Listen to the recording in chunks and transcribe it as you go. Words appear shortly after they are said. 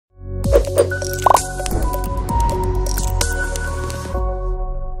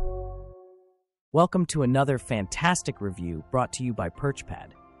Welcome to another fantastic review brought to you by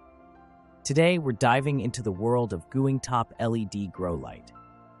Purchpad. Today, we're diving into the world of GooingTop LED Grow Light.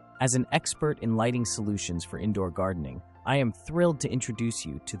 As an expert in lighting solutions for indoor gardening, I am thrilled to introduce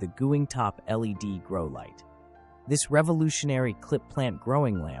you to the GooingTop LED Grow Light. This revolutionary clip plant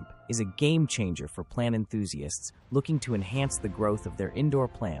growing lamp is a game changer for plant enthusiasts looking to enhance the growth of their indoor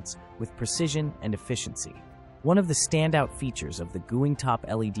plants with precision and efficiency. One of the standout features of the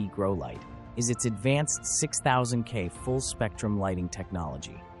GooingTop LED Grow Light is its advanced 6000K full-spectrum lighting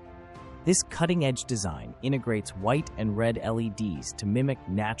technology. This cutting-edge design integrates white and red LEDs to mimic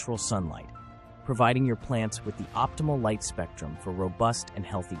natural sunlight, providing your plants with the optimal light spectrum for robust and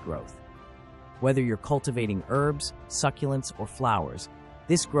healthy growth. Whether you're cultivating herbs, succulents, or flowers,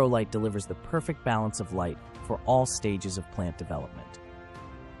 this grow light delivers the perfect balance of light for all stages of plant development.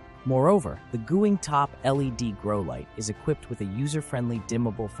 Moreover, the GooingTop LED Grow Light is equipped with a user-friendly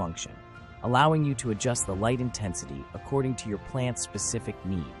dimmable function, allowing you to adjust the light intensity according to your plant's specific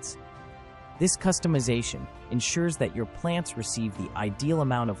needs. This customization ensures that your plants receive the ideal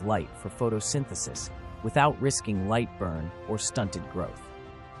amount of light for photosynthesis without risking light burn or stunted growth.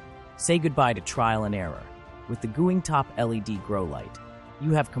 Say goodbye to trial and error. With the GooingTop LED Grow Light,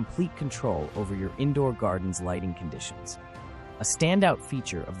 you have complete control over your indoor garden's lighting conditions. A standout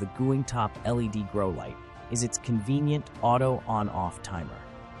feature of the GooingTop LED Grow Light is its convenient auto on-off timer.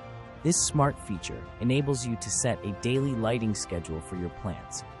 This smart feature enables you to set a daily lighting schedule for your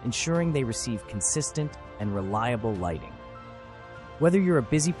plants, ensuring they receive consistent and reliable lighting. Whether you're a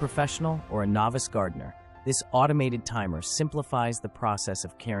busy professional or a novice gardener, this automated timer simplifies the process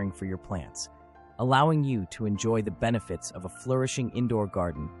of caring for your plants, allowing you to enjoy the benefits of a flourishing indoor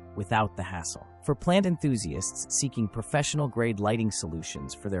garden without the hassle. For plant enthusiasts seeking professional-grade lighting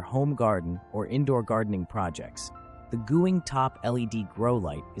solutions for their home garden or indoor gardening projects, the GooingTop LED Grow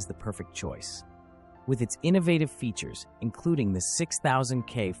Light is the perfect choice. With its innovative features, including the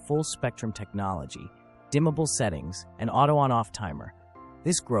 6000K full-spectrum technology, dimmable settings, and auto-on-off timer,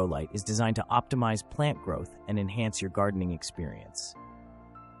 this grow light is designed to optimize plant growth and enhance your gardening experience.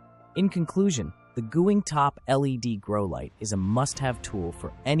 In conclusion, the GooingTop LED Grow Light is a must-have tool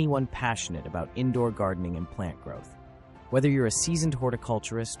for anyone passionate about indoor gardening and plant growth. Whether you're a seasoned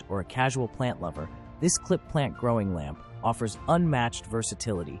horticulturist or a casual plant lover, this clip plant growing lamp offers unmatched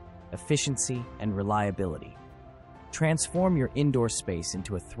versatility, efficiency, and reliability. Transform your indoor space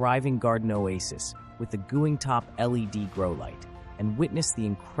into a thriving garden oasis with the GooingTop LED Grow Light and witness the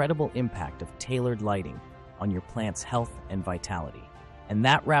incredible impact of tailored lighting on your plant's health and vitality. And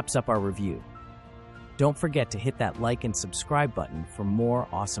that wraps up our review. Don't forget to hit that like and subscribe button for more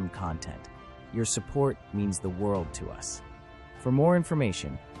awesome content. Your support means the world to us. For more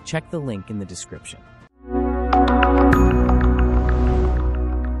information, check the link in the description.